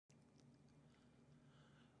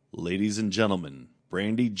Ladies and gentlemen,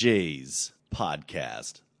 Brandy J's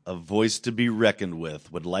podcast, A Voice to Be Reckoned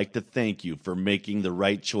With, would like to thank you for making the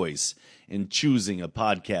right choice in choosing a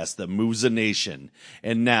podcast that moves a nation.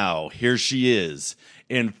 And now, here she is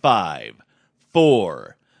in 5,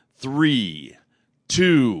 4, 3,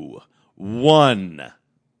 2, 1.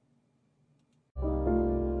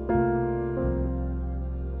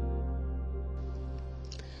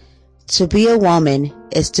 To be a woman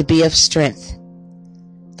is to be of strength,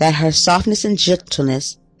 that her softness and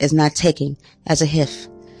gentleness is not taken as a hif.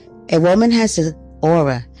 A woman has an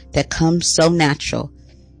aura that comes so natural.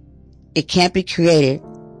 It can't be created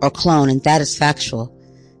or cloned, and that is factual.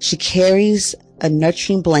 She carries a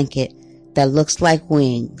nurturing blanket that looks like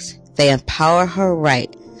wings. They empower her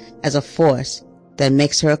right as a force that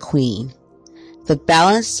makes her a queen. The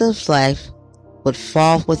balance of life would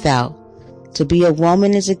fall without. To be a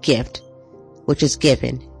woman is a gift which is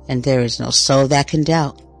given, and there is no soul that can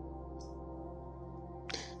doubt.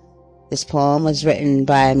 This poem was written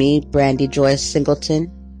by me, Brandy Joyce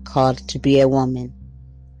Singleton, called To Be a Woman.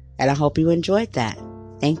 And I hope you enjoyed that.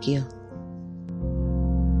 Thank you.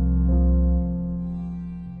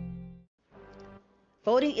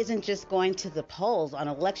 Voting isn't just going to the polls on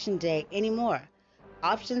election day anymore.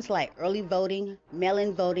 Options like early voting,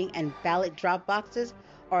 mail-in voting, and ballot drop boxes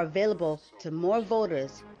are available to more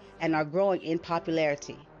voters and are growing in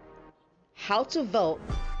popularity. How to Vote,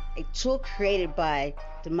 a tool created by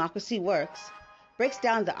Democracy Works, breaks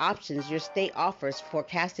down the options your state offers for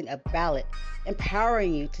casting a ballot,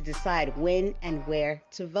 empowering you to decide when and where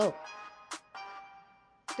to vote.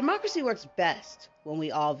 Democracy works best when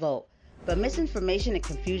we all vote, but misinformation and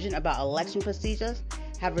confusion about election procedures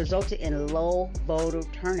have resulted in low voter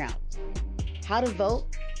turnout. How to Vote,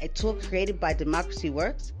 a tool created by Democracy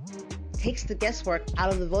Works, takes the guesswork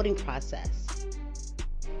out of the voting process.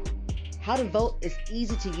 How to Vote is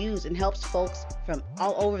easy to use and helps folks from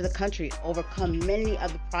all over the country overcome many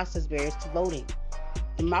of the process barriers to voting.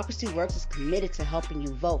 Democracy Works is committed to helping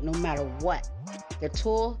you vote no matter what. Their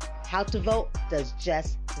tool, How to Vote, does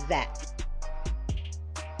just that.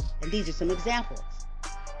 And these are some examples.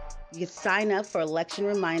 You can sign up for election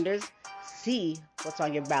reminders, see what's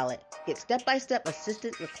on your ballot, get step-by-step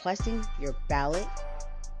assistance requesting your ballot,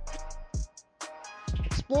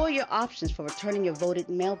 explore your options for returning your voted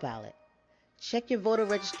mail ballot, check your voter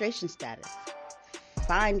registration status,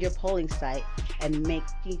 find your polling site, and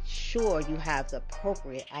making sure you have the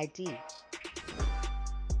appropriate ID.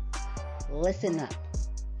 Listen up.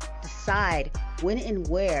 Decide when and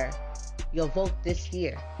where you'll vote this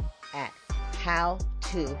year at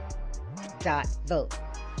howto.vote.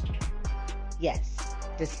 Yes,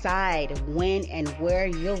 decide when and where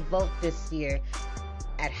you'll vote this year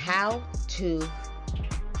at howto.vote.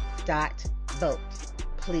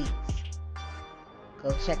 Please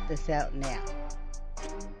go check this out now.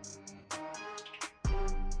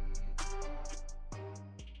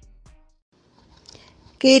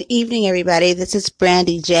 Good evening, everybody. This is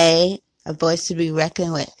Brandy J, a voice to be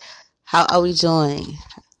reckoned with. How are we doing?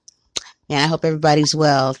 Man, I hope everybody's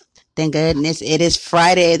well. Thank goodness it is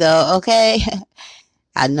Friday, though, okay?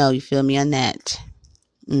 I know you feel me on that.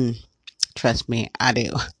 Trust me, I do.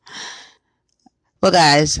 Well,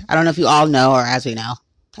 guys, I don't know if you all know, or as we know,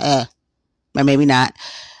 or maybe not,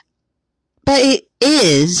 but it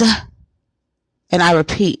is, and I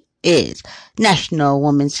repeat, is National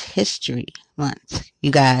Women's History Month,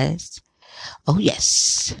 you guys. Oh,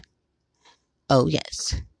 yes. Oh,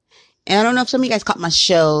 yes. And I don't know if some of you guys caught my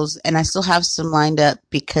shows, and I still have some lined up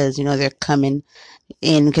because, you know, they're coming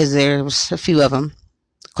in because there's a few of them,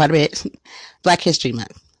 quite a bit. Black History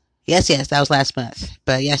Month. Yes, that was last month.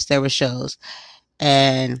 But yes, there were shows.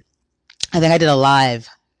 And I think I did a live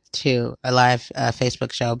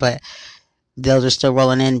Facebook show, but those are still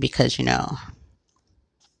rolling in because, you know,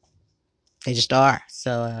 they just are.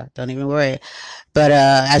 So, don't even worry. But,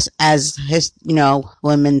 as his, you know,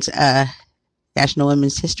 National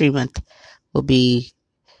Women's History Month will be,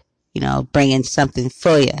 you know, bringing something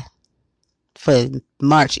for you for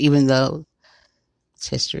March, even though it's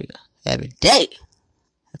history every day.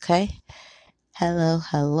 Okay. Hello.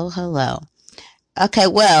 Okay.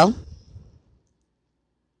 Well,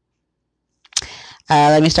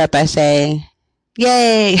 let me start by saying,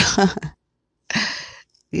 yay.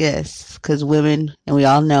 Yes, because women, and we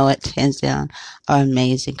all know it, hands down, are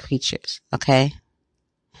amazing creatures. Okay.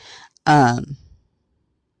 Where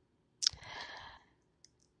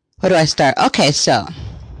do I start? Okay, so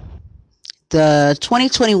the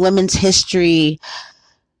 2020 Women's History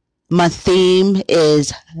Month theme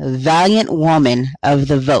is Valiant Woman of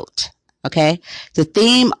the Vote. Okay. The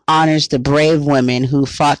theme honors the brave women who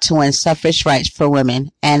fought to win suffrage rights for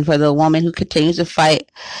women and for the woman who continues to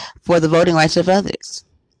fight for the voting rights of others.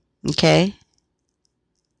 Okay.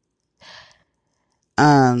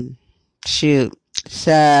 Shoot.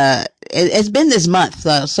 It's been this month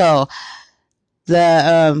though. So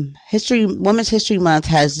the Women's History Month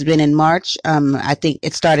has been in March. I think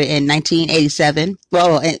it started in 1987.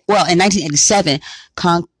 Well, in 1987,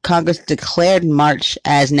 Congress declared March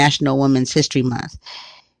as National Women's History Month.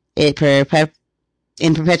 It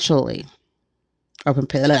perpetually. I'm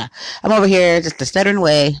over here just the stuttering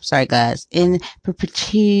way. Sorry, guys. In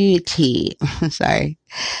perpetuity. Sorry.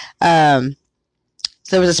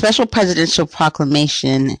 There was a special presidential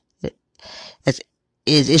proclamation that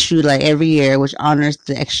is issued like every year, which honors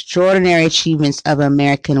the extraordinary achievements of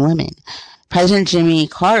American women. President Jimmy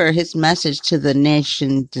Carter, his message to the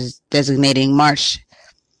nation designating March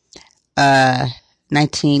in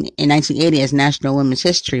 1980 as National Women's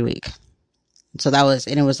History Week. So that was,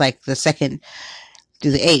 and it was like the 2nd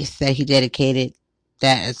through the 8th that he dedicated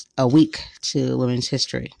that as a week to women's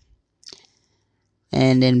history.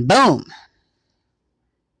 And then boom,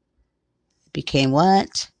 it became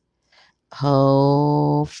what?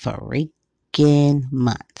 Whole freaking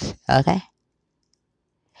month. Okay.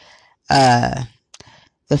 The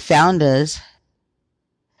founders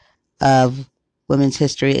of women's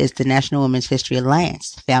history is the National Women's History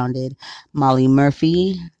Alliance, founded Molly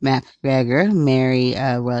Murphy MacGregor, Mary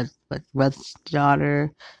Ruth's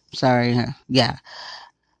daughter.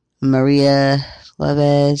 Maria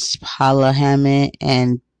Leves, Paula Hammond,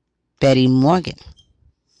 and Betty Morgan.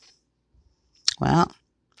 Well,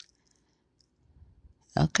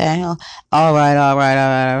 okay. All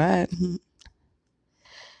right.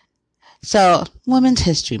 So, Women's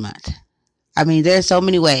History Month. I mean, there's so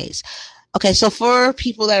many ways. Okay, so for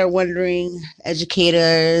people that are wondering,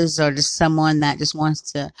 educators or just someone that just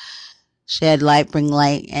wants to shed light, bring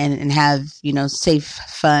light, and have, safe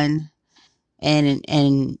fun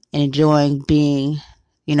and enjoying being,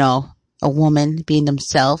 a woman, being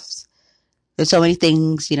themselves. There's so many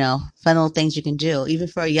things, fun little things you can do. Even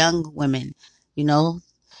for young women, you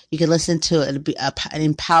can listen to an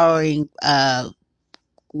empowering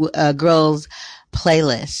girls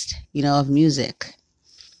playlist, of music.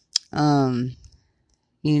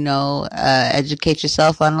 Educate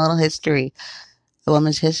yourself on a little history, a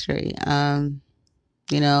woman's history.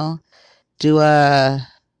 Do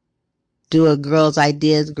a girls'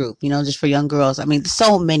 ideas group, just for young girls. I mean,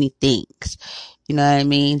 so many things, you know what I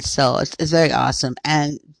mean? So it's very awesome.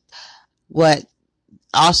 And what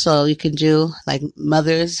also you can do, like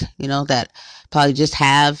mothers, that probably just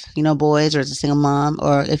have, boys, or as a single mom,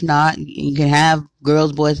 or if not, you can have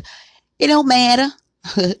girls, boys. It don't matter.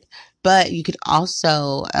 But you could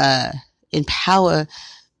also empower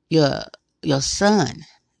your son,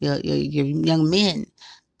 your young men,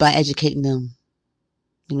 by educating them.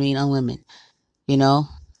 On women, the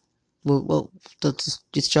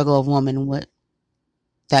struggle of woman and what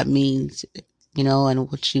that means, and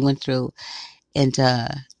what she went through, and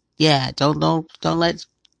don't let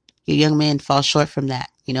your young men fall short from that,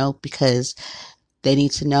 because they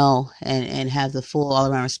need to know and have the full all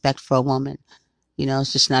around respect for a woman.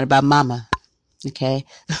 It's just not about mama. Okay.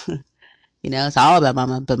 It's all about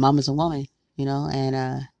mama, but mama's a woman,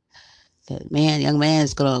 and that young man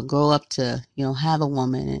is going to grow up to, have a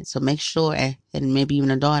woman. And so make sure, and maybe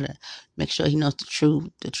even a daughter, make sure he knows the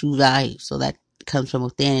true value. So that comes from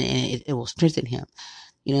within, and it will strengthen him.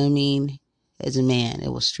 You know what I mean? As a man, it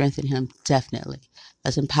will strengthen him. Definitely.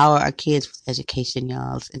 Let's empower our kids with education,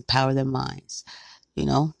 y'all. Let's empower their minds.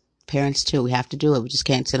 Parents too. We have to do it. We just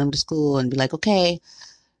can't send them to school and be like, okay,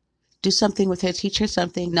 do something with her, teach her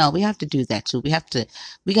something. No, we have to do that too. We got to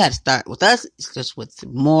start with us. It's just with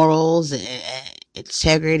morals and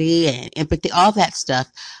integrity and empathy, all that stuff.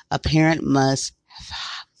 A parent must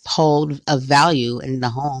hold a value in the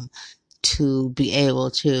home to be able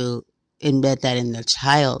to embed that in their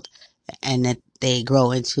child, and that they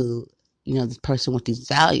grow into, the person with these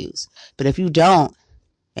values. But if you don't,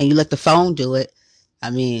 and you let the phone do it, I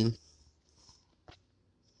mean,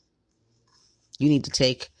 you need to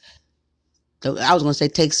take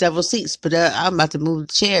several seats, but I'm about to move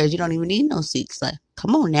the chairs. You don't even need no seats. Like,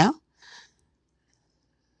 come on now.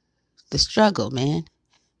 The struggle, man.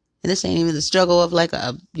 And this ain't even the struggle of like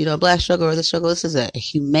a black struggle or the struggle. This is a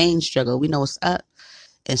humane struggle. We know what's up.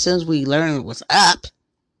 And as soon as we learn what's up,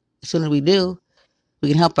 as soon as we do, we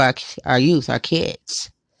can help our youth, our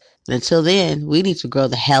kids. And until then, we need to grow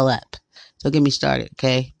the hell up. Don't get me started,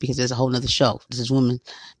 okay? Because there's a whole nother show. This is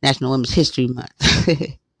National Women's History Month.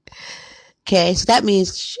 Okay, so that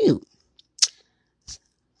means, shoot,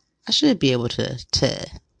 I should be able to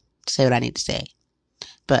say what I need to say.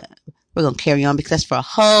 But we're going to carry on because that's for a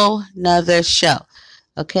whole nother show.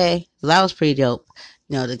 Okay? Well, that was pretty dope.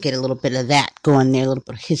 To get a little bit of that going there, a little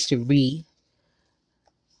bit of history.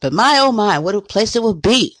 But my, oh my, what a place it would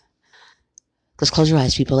be. Let's close your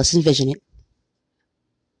eyes, people. Let's envision it.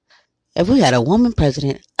 If we had a woman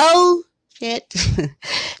president, oh, shit.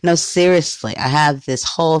 No, seriously, I have this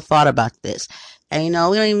whole thought about this. And, we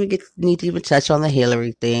don't even need to even touch on the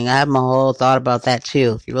Hillary thing. I have my whole thought about that,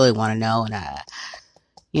 too, if you really want to know. And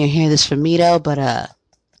you hear this from me, though, but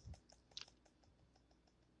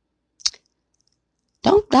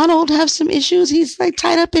don't Donald have some issues he's, like,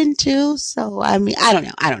 tied up into? So, I mean, I don't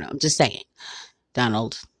know. I'm just saying.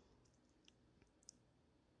 Donald.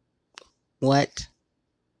 What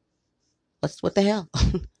the hell?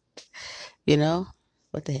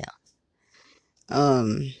 What the hell?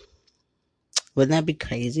 Wouldn't that be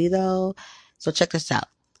crazy though? So check this out.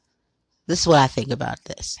 This is what I think about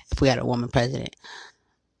this. If we had a woman president,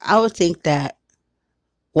 I would think that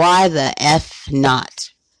why the F not?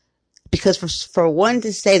 Because for one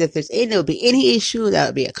to say that there would be any issue that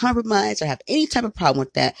would be a compromise or have any type of problem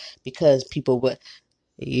with that, because people would,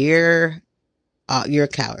 you're a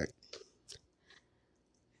coward.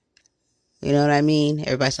 You know what I mean?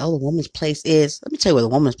 Everybody says, oh, the woman's place is. Let me tell you where the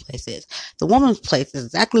woman's place is. The woman's place is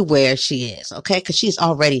exactly where she is, okay? Because she's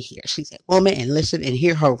already here. She's a woman, and listen and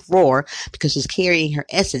hear her roar because she's carrying her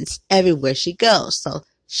essence everywhere she goes. So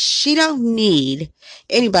she don't need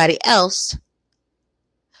anybody else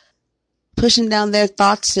pushing down their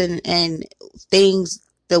thoughts and things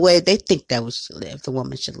the way they think that we should live, the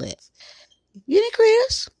woman should live. You didn't create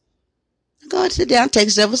us. Go and sit down, take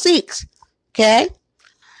several seats, okay?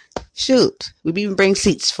 Shoot, we'd even bring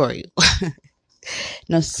seats for you.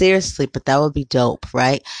 No, seriously, but that would be dope,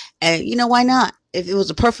 right? And why not? If it was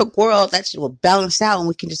a perfect world, that shit will balance out and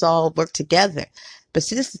we can just all work together. But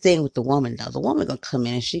see, this is the thing with the woman, though. The woman gonna come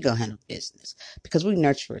in and she gonna handle business because we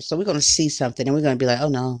nurture her. So we're gonna see something and we're gonna be like, oh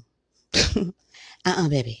no,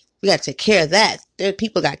 baby, we gotta take care of that. There,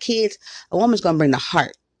 people got kids. A woman's gonna bring the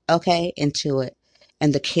heart, okay, into it,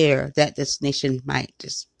 and the care that this nation might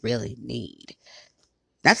just really need.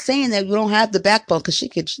 Not saying that we don't have the backbone, because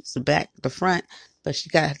she's the front, but she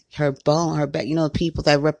got her bone, her back. People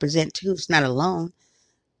that represent too. It's not alone.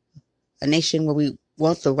 A nation where we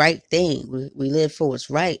want the right thing. We live for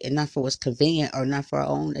what's right and not for what's convenient or not for our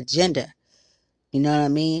own agenda. You know what I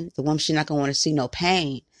mean? The woman, she's not gonna want to see no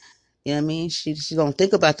pain. You know what I mean? She's gonna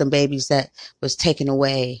think about them babies that was taken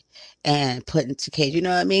away and put into cage. You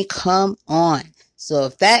know what I mean? Come on. So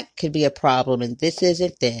if that could be a problem and this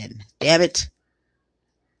isn't, then damn it.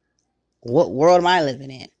 What world am I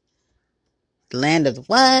living in? The land of the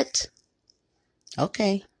what?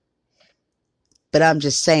 Okay. But I'm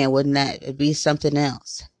just saying, wouldn't that be something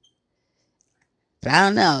else? But I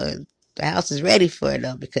don't know. The house is ready for it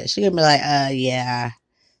though, because she's gonna be like, yeah,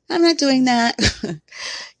 I'm not doing that. Ain't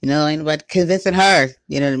nobody convincing her,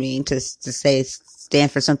 you know what I mean, to say,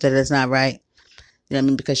 stand for something that's not right. You know what I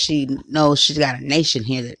mean? Because she knows she's got a nation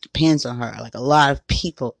here that depends on her, like a lot of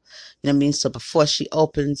people. You know what I mean? So before she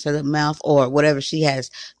opens her mouth or whatever she has,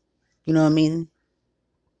 you know what I mean,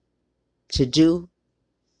 to do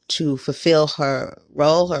to fulfill her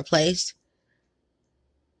role, her place.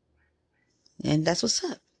 And that's what's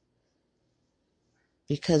up.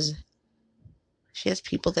 Because she has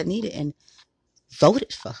people that need it and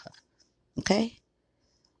voted for her. Okay?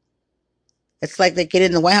 It's like they get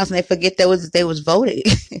in the White House and they forget they was voted.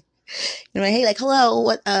 Hey, like, hello,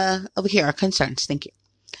 what over here, our concerns, thank you.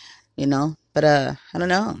 But I don't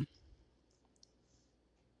know.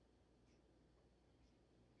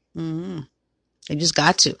 You just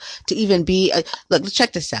got to even be look,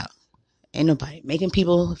 check this out. Ain't nobody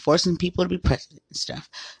forcing people to be president and stuff.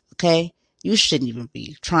 Okay? You shouldn't even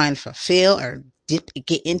be trying to fulfill or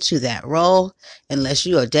get into that role unless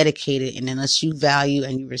you are dedicated and unless you value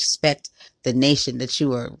and you respect the nation that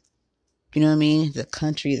you are, you know what I mean? The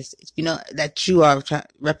country, that you are trying to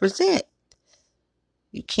represent.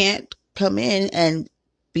 You can't come in and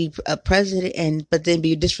be a president but then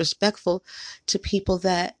be disrespectful to people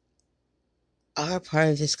that are part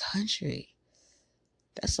of this country.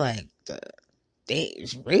 That's like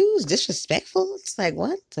rude, disrespectful. It's like,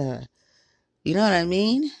 what the, you know what I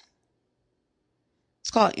mean?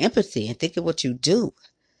 It's called empathy and think of what you do.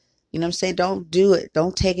 You know what I'm saying? Don't do it.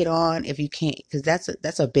 Don't take it on if you can't, because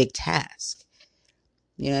that's a big task.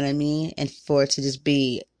 You know what I mean? And for it to just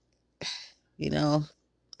be,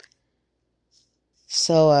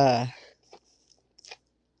 so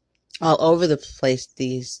all over the place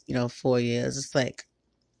these, 4 years. It's like,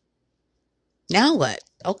 now what?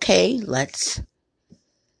 Okay, let's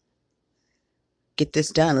get this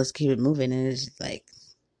done. Let's keep it moving. And it's like,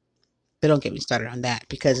 but don't get me started on that,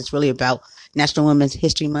 because it's really about National Women's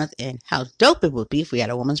History Month and how dope it would be if we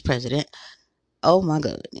had a woman's president. Oh my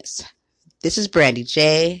goodness. This is Brandy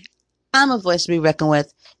J. I'm a voice to be reckoned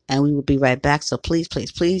with, and we will be right back. So please,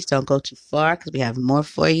 please, please don't go too far, because we have more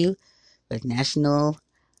for you with National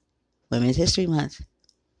Women's History Month.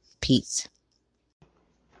 Peace.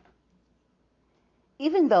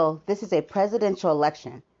 Even though this is a presidential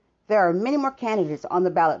election, there are many more candidates on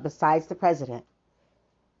the ballot besides the president.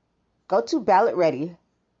 Go to Ballot Ready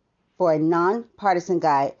for a nonpartisan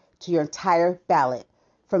guide to your entire ballot.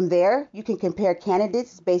 From there, you can compare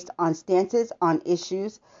candidates based on stances on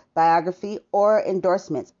issues, biography, or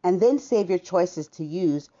endorsements, and then save your choices to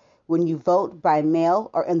use when you vote by mail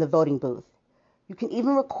or in the voting booth. You can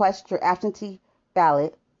even request your absentee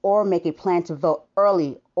ballot or make a plan to vote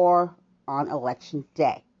early or on election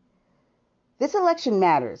day. This election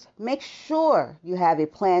matters. Make sure you have a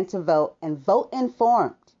plan to vote and vote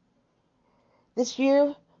informed. This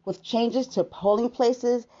year, with changes to polling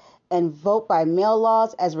places and vote by mail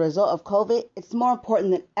laws as a result of COVID, it's more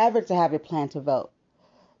important than ever to have a plan to vote.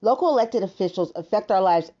 Local elected officials affect our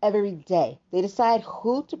lives every day. They decide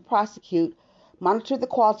who to prosecute, monitor the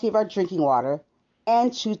quality of our drinking water,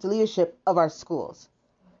 and choose the leadership of our schools.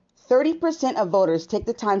 30% of voters take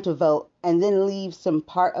the time to vote and then leave some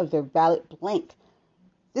part of their ballot blank.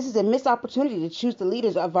 This is a missed opportunity to choose the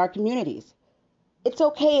leaders of our communities. It's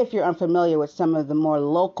okay if you're unfamiliar with some of the more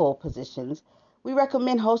local positions. We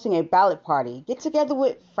recommend hosting a ballot party. Get together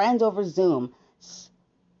with friends over Zoom.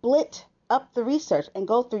 Split up the research and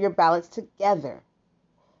go through your ballots together.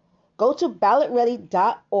 Go to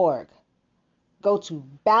ballotready.org. Go to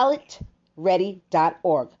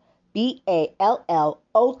ballotready.org.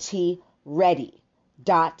 BALLOT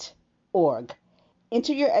ready.org.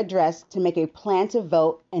 Enter your address to make a plan to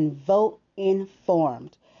vote and vote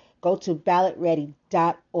informed. Go to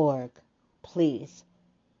ballotready.org. Please,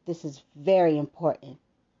 this is very important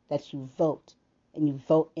that you vote and you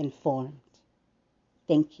vote informed.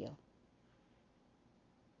 Thank you.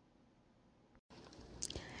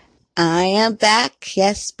 I am back.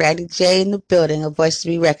 Yes, Brandy J in the building, a voice to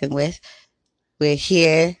be reckoned with. We're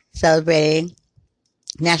here celebrating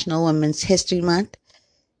National Women's History Month.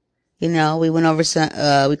 You know, we went over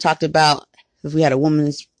we talked about if we had a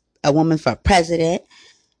woman for president,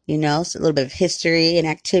 you know, so a little bit of history and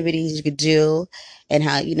activities you could do, and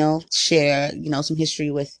how, you know, share, you know, some history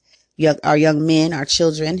with our young men, our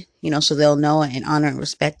children, you know, so they'll know and honor and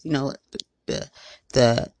respect, you know,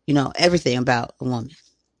 the you know, everything about a woman,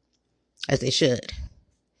 as they should.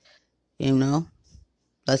 You know,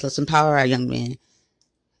 let's empower our young men,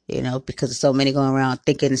 you know, because there's so many going around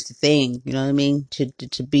thinking it's the thing, you know what I mean, to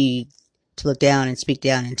look down and speak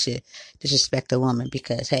down and to disrespect a woman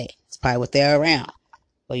because, hey, it's probably what they're around.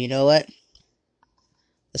 Well, you know what?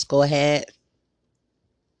 Let's go ahead.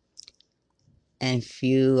 And if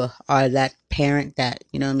you are that parent that,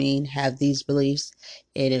 you know what I mean, have these beliefs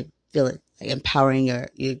and feel it like empowering your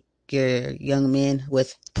young men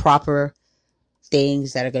with proper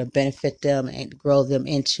things that are going to benefit them and grow them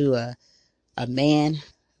into a man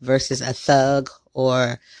versus a thug,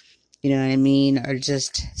 or, you know what I mean, or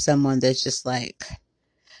just someone that's just like,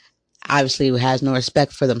 obviously has no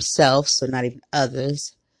respect for themselves, so not even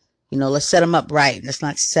others. You know, let's set them up right. Let's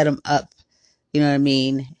not set them up, you know what I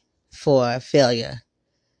mean, for failure.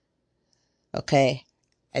 Okay?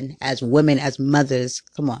 And as women, as mothers,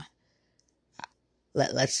 come on.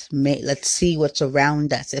 Let's see what's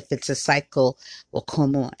around us. If it's a cycle, well,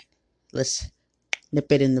 come on. Let's nip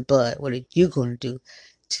it in the bud. What are you going to do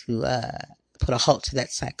to put a halt to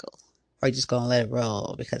that cycle? Or are you just going to let it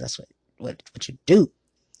roll because that's what you do?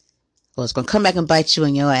 Well, it's going to come back and bite you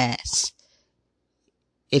in your ass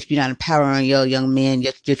if you're not empowering your young men,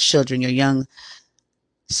 your children, your young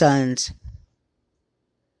sons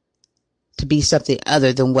to be something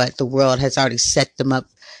other than what the world has already set them up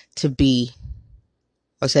to be,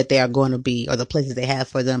 or said they are going to be, or the places they have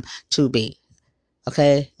for them to be.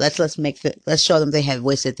 Okay, let's show them they have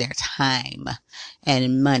wasted their time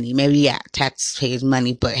and money. Maybe, yeah, taxpayers'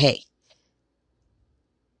 money, but hey,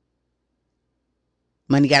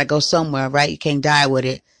 money got to go somewhere, right? You can't die with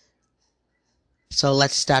it. So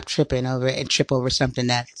let's stop tripping over it and trip over something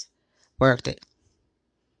that's worth it.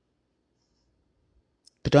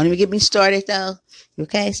 But don't even get me started, though.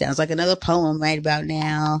 Okay, sounds like another poem right about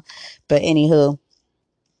now. But anywho,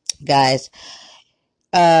 guys,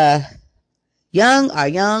 our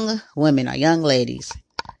young women, our young ladies,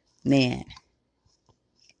 man,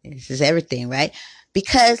 this is everything, right?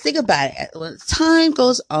 Because think about it. When time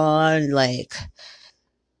goes on, like,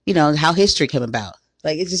 you know, how history came about.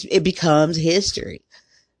 Like it becomes history.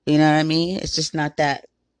 You know what I mean? It's just not that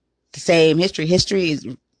the same history. History is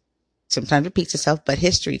sometimes repeats itself, but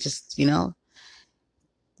history just,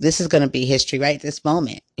 this is going to be history right this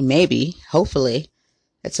moment. Maybe, hopefully,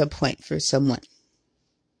 at some point for someone.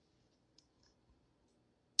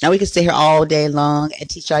 Now we can sit here all day long and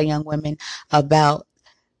teach our young women about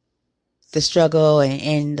the struggle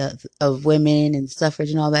of women and suffrage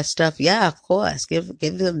and all that stuff. Yeah, of course. Give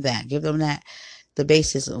them that. Give them that, the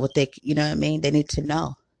basis of what they, you know what I mean? They need to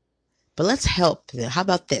know. But let's help them. How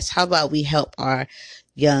about this? How about we help our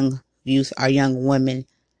young youth, our young women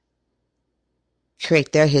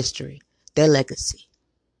create their history, their legacy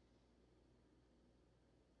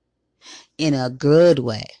in a good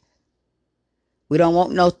way. We don't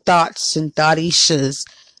want no thoughts and thoughtishas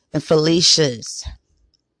and Felicias.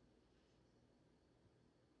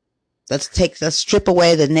 Let's strip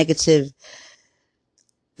away the negative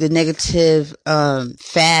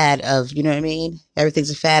fad of, you know what I mean?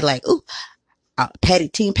 Everything's a fad, like, ooh,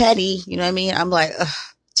 team petty, you know what I mean? I'm like,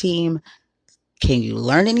 team, can you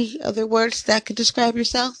learn any other words that could describe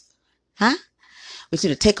yourself? Huh? We need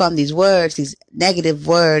to take on these words, these negative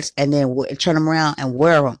words, and then turn them around and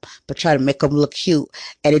wear them, but try to make them look cute.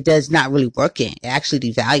 And it does not really work in. It actually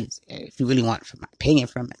devalues it, if you really want, from my opinion,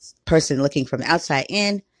 from a person looking from the outside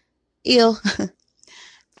in. Ill.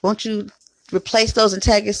 Won't you replace those and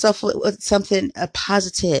tag yourself with something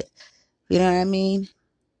positive? You know what I mean?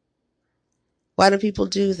 Why do people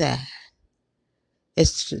do that?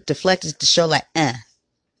 It's to deflect, it's to show like,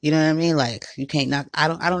 you know what I mean? Like, you can't knock. I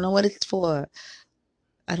don't know what it's for.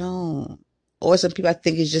 I don't. Or some people, I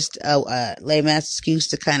think, it's just a lame ass excuse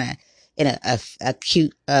to kind of, in a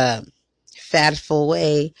cute, fadful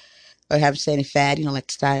way, or have saying fad,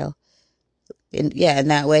 like style. And yeah, in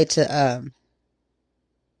that way to,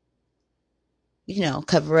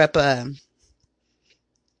 cover up,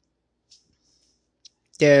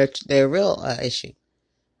 their real, issue.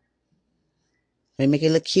 They make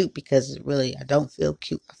it look cute because really, I don't feel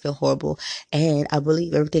cute. I feel horrible. And I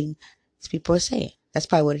believe everything these people are saying. That's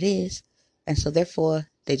probably what it is. And so therefore,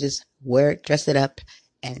 they just wear it, dress it up,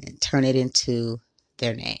 and turn it into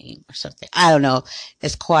their name or something. I don't know.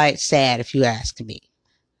 It's quite sad if you ask me.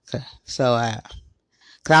 So, cause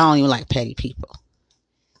I don't even like petty people.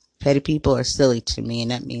 Petty people are silly to me,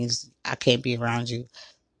 and that means I can't be around you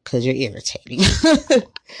because you're irritating.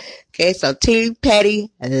 Okay, so team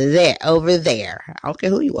petty over there. I don't care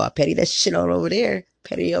who you are, petty. That shit on over there,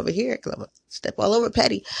 petty over here. Cause I'm gonna step all over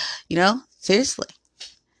petty. Seriously.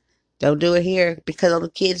 Don't do it here because all the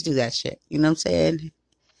kids do that shit. You know what I'm saying?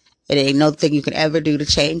 It ain't no thing you can ever do to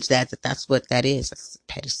change that. That's what that is. That's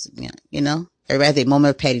petty. Everybody has a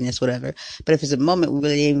moment of pettiness, whatever. But if it's a moment, we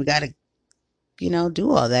really ain't even gotta,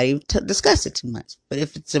 do all that. Even discuss it too much. But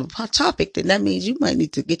if it's a topic, then that means you might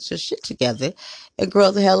need to get your shit together and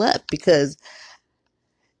grow the hell up. Because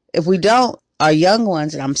if we don't, our young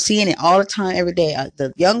ones, and I'm seeing it all the time, every day,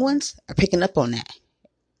 the young ones are picking up on that.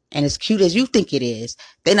 And as cute as you think it is,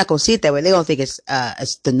 they're not going to see it that way. They don't think it's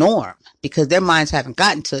the norm because their minds haven't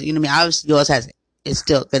gotten to it. You know what I mean? Obviously yours hasn't. It's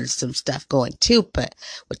still got some stuff going too, but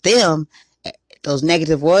with them, those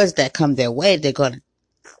negative words that come their way, they're going to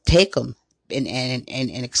take them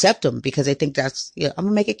and accept them because they think that's, I'm going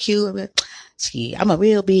to make it cute. I'm a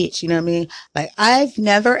real bitch. You know what I mean? Like, I've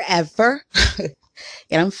never ever,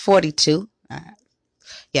 and I'm 42.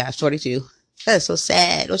 I'm 42. That's so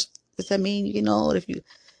sad. What's that mean? If you,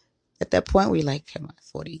 at that point where you're like, am I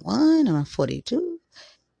 41? Am I 42?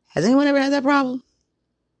 Has anyone ever had that problem?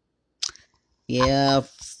 Yeah,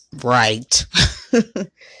 right.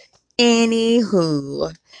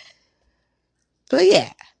 Anywho. But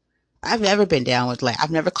yeah, I've never been down with, I've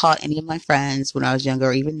never called any of my friends when I was younger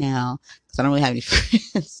or even now, because I don't really have any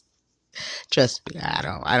friends. Trust me, I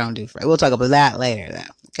don't do friends. We'll talk about that later though.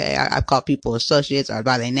 Okay, I've called people associates or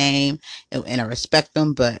by their name and I respect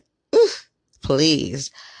them, but please.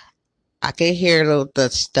 I can hear the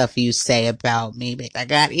stuff you say about me, but I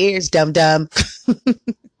got ears, dum-dum.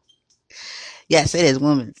 Yes, it is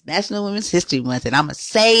National Women's History Month, and I'm going to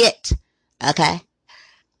say it, okay,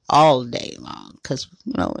 all day long, because,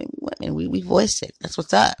 women, we voice it. That's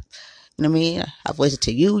what's up. You know what I mean? I voice it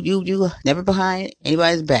to you, never behind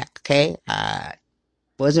anybody's back, okay? I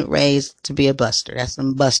wasn't raised to be a buster. That's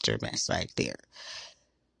some buster mess right there.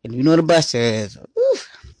 And you know what a buster is. Woo.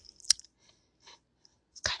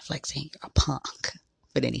 It's kind of like saying you're a punk.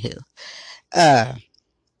 But anywho.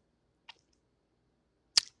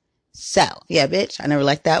 So, yeah, bitch, I never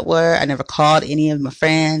liked that word. I never called any of my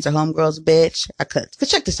friends or homegirls bitch. I could. But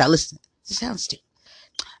check this out. Listen. This sounds stupid.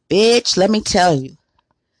 Bitch, let me tell you.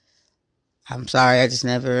 I'm sorry. I just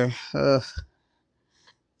never.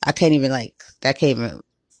 I can't even that can't even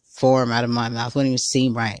form out of my mouth. Wouldn't even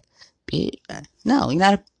seem right. No, you're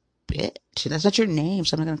not a bitch. That's not your name,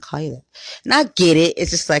 so I'm not gonna call you that. And I get it.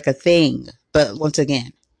 It's just like a thing. But once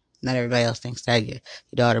again, not everybody else thinks that. Your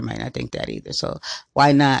daughter might not think that either. So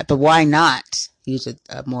why not? But why not use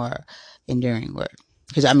a more enduring word?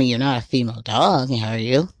 Because I mean, you're not a female dog, are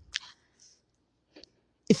you?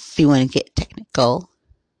 If you want to get technical,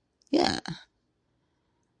 yeah.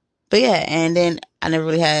 But yeah, and then I never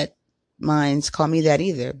really had minds call me that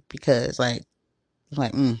either because yeah,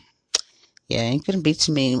 ain't gonna be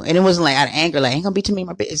to me. And it wasn't like out of anger, like ain't gonna be to me.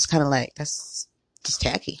 My bitch. It's kind of like that's just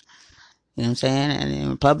tacky. You know what I'm saying? And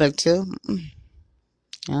in public too.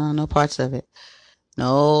 No parts of it.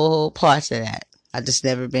 No parts of that. I just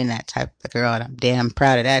never been that type of girl, and I'm damn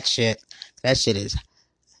proud of that shit. That shit is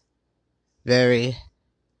very,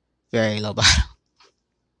 very low bottom.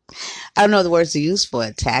 I don't know the words to use for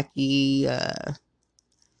it. Tacky. I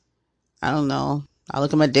don't know. I'll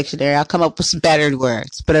look at my dictionary. I'll come up with some better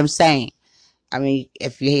words. But I'm saying, I mean,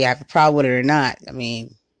 if you have a problem with it or not, I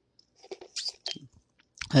mean,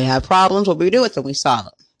 we have problems. What we do with them, we solve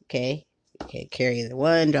them. Okay? Okay, carry the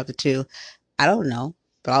one, drop the two. I don't know.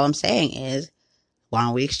 But all I'm saying is, why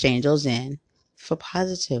don't we exchange those in for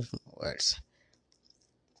positive words?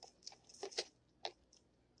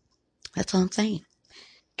 That's all I'm saying.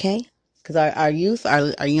 Okay? Because our youth,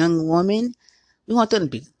 our young women, we want them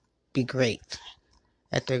to be great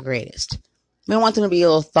at their greatest. We don't want them to be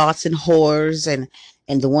little thoughts and whores and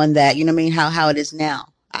the one that, you know what I mean, how it is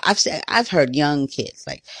now. I've heard young kids,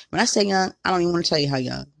 like when I say young, I don't even want to tell you how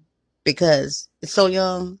young, because it's so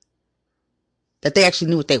young that they actually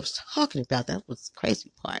knew what they was talking about. That was the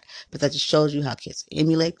crazy part. But that just shows you how kids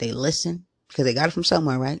emulate, they listen, because they got it from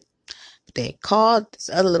somewhere, right? But they called this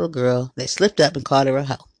other little girl, they slipped up and called her a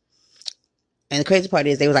hoe. And the crazy part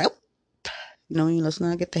is they was like, oh, you know, you listen,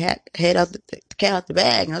 I get the head out the cat out the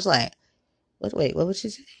bag. And I was like, wait, what would she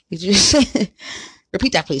say? Did you say?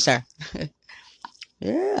 Repeat that, please, sir.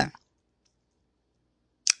 Yeah.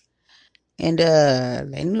 And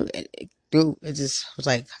they knew it just was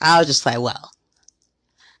like, I was just like, well,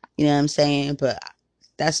 you know what I'm saying? But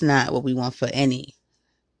that's not what we want for any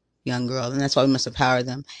young girl. And that's why we must empower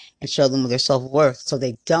them and show them their self-worth so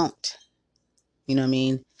they don't, you know what I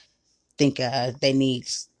mean, think they need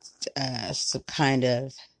some kind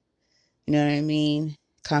of, you know what I mean,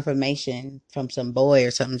 confirmation from some boy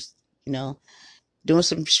or something, you know, doing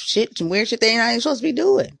some shit, some weird shit they ain't even supposed to be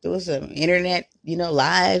doing. Doing some internet, you know,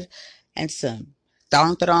 live and some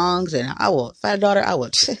thongs. And I will, if I had a daughter, I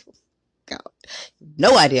would, God,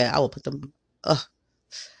 no idea. I will put them,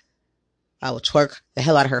 I will twerk the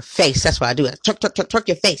hell out of her face. That's what I do. Twerk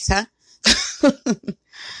your face, huh?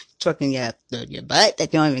 Twerking your butt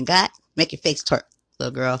that you don't even got. Make your face twerk,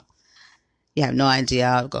 little girl. You have no idea.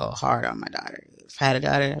 I'll go hard on my daughter. If I had a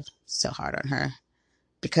daughter, I'd so hard on her.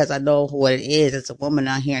 Because I know what it is as a woman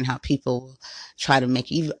out here and how people try to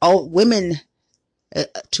make even women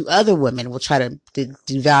to other women will try to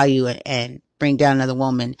devalue and bring down another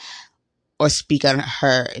woman or speak on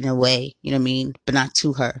her in a way, you know what I mean? But not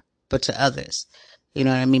to her, but to others. You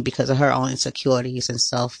know what I mean? Because of her own insecurities and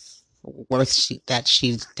self-worth that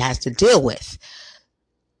she has to deal with.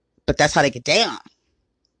 But that's how they get down.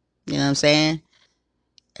 You know what I'm saying?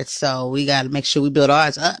 And so we got to make sure we build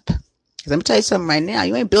ours up. Because let me tell you something right now.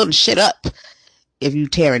 You ain't building shit up if you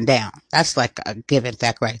tearing down. That's like a given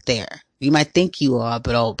fact right there. You might think you are,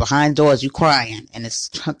 but behind doors you crying and it's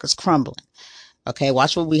crumbling. Okay,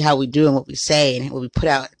 watch how we do and what we say and what we put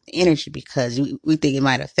out energy, because we think it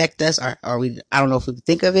might affect us or I don't know if we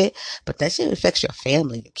think of it, but that shit affects your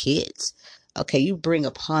family, your kids. Okay, you bring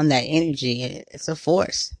upon that energy and it's a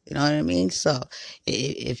force. You know what I mean? So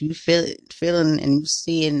if you feeling and you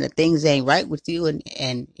seeing that things ain't right with you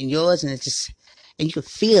and yours, and and you can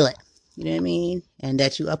feel it, you know what I mean? And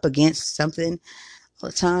that you up against something all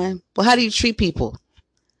the time. Well, how do you treat people?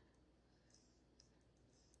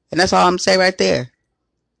 And that's all I'm saying right there.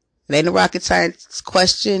 It ain't a rocket science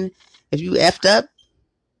question. If you effed up,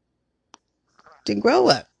 then grow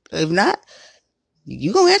up. If not,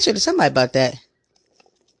 you gonna answer to somebody about that.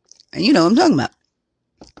 And you know what I'm talking about.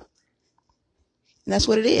 And that's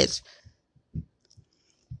what it is.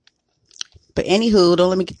 But anywho, don't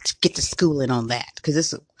let me get to schooling on that, because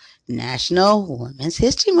it's National Women's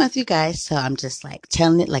History Month, you guys. So I'm just like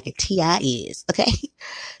telling it like a TI is. Okay?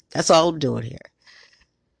 That's all I'm doing here.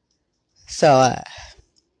 So,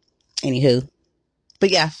 anywho.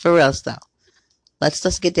 But yeah, for real though.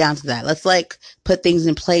 Let's get down to that. Let's like put things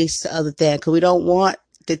in place other than, because we don't want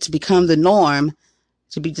it to become the norm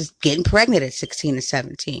to be just getting pregnant at 16 and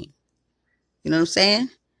 17. You know what I'm saying?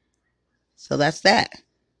 So that's that.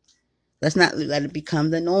 Let's not let it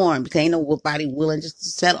become the norm, because ain't nobody willing just to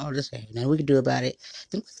settle or just say, "No, we can do about it."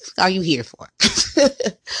 Then what are you here for?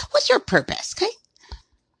 What's your purpose? Okay,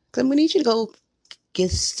 because we need you to go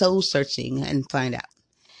get soul searching and find out.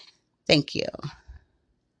 Thank you.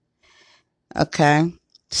 Okay,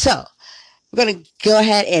 so we're going to go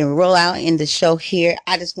ahead and roll out in the show here.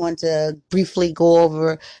 I just want to briefly go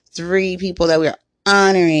over 3 people that we're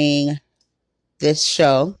honoring this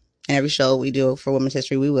show. And every show we do for Women's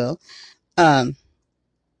History, we will.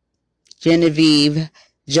 Genevieve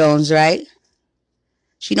Jones, right?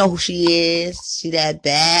 She know who she is. She that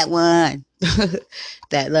bad one.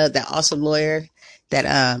 that awesome lawyer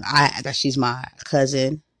that she's my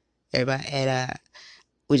cousin. Everybody, and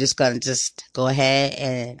we're just gonna go ahead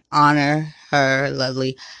and honor her.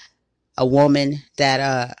 Lovely, a woman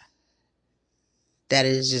that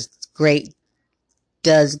is just great,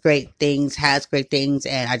 does great things, has great things,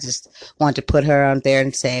 and I just want to put her on there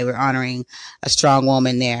and say we're honoring a strong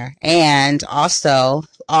woman there. And also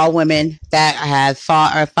all women that have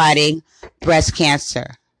fought or fighting breast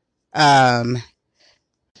cancer.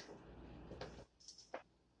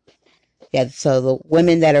 So the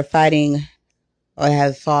women that are fighting or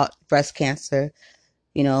have fought breast cancer,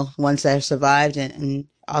 ones that have survived, and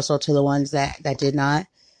also to the ones that did not.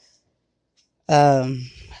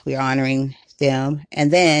 We're honoring them. And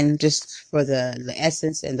then just for the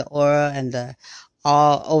essence and the aura and the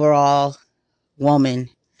all overall woman,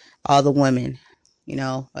 all the women,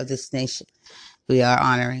 of this nation, we are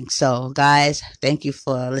honoring. So guys, thank you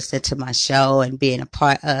for listening to my show and being a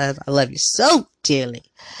part of. I love you so dearly.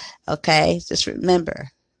 Okay. Just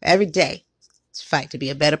remember every day to fight to be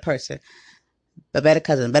a better person, a better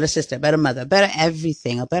cousin, a better sister, a better mother, a better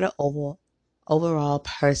everything, a better overall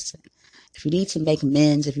person. If you need to make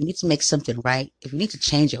amends, if you need to make something right, if you need to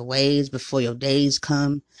change your ways before your days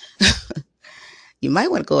come, you might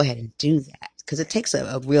want to go ahead and do that, because it takes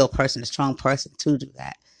a real person, a strong person to do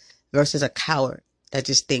that, versus a coward that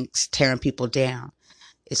just thinks tearing people down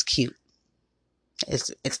is cute.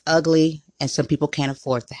 It's ugly, and some people can't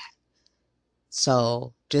afford that.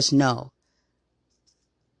 So just know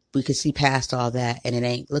we can see past all that, and it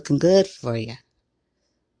ain't looking good for you.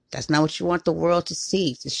 That's not what you want the world to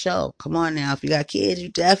see, to show. Come on now. If you got kids, you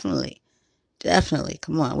definitely,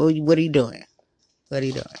 come on. What are you doing? What are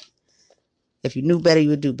you doing? If you knew better, you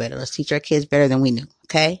would do better. Let's teach our kids better than we knew.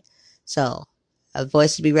 Okay? So, a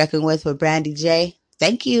voice to be reckoned with Brandy J.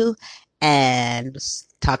 Thank you. And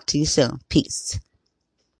talk to you soon. Peace.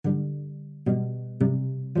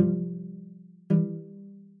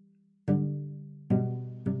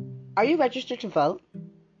 Are you registered to vote?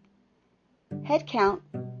 Headcount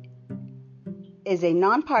is a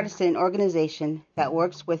nonpartisan organization that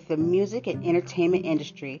works with the music and entertainment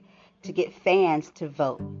industry to get fans to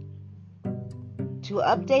vote. To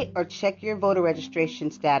update or check your voter registration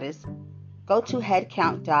status, go to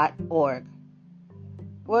headcount.org,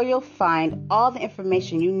 where you'll find all the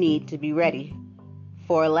information you need to be ready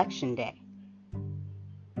for Election Day.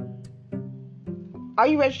 Are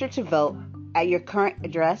you registered to vote at your current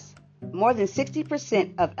address? More than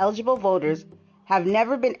 60% of eligible voters have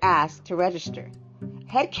never been asked to register.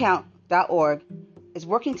 Headcount.org is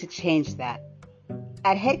working to change that.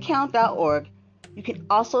 At headcount.org, you can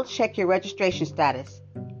also check your registration status.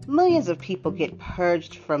 Millions of people get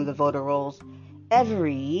purged from the voter rolls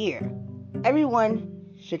every year. Everyone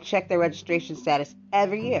should check their registration status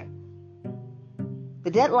every year.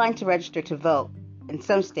 The deadline to register to vote in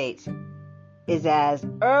some states is as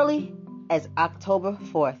early as October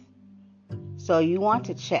 4th, so you want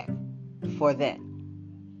to check before then.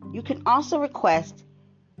 You can also request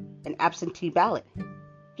an absentee ballot.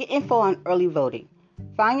 Get info on early voting,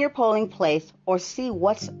 find your polling place, or see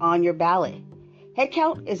what's on your ballot.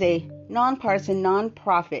 Headcount is a nonpartisan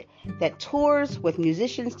nonprofit that tours with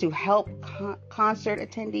musicians to help concert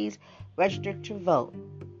attendees register to vote.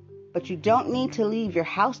 But you don't need to leave your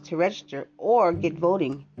house to register or get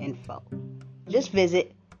voting info. Just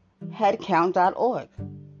visit headcount.org.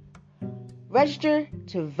 Register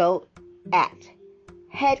to vote at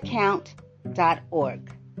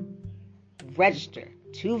headcount.org. Register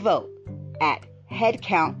to vote at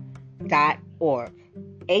headcount.org.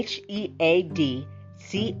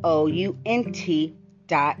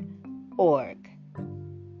 HEADCOUNT.org.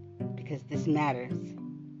 Because this matters.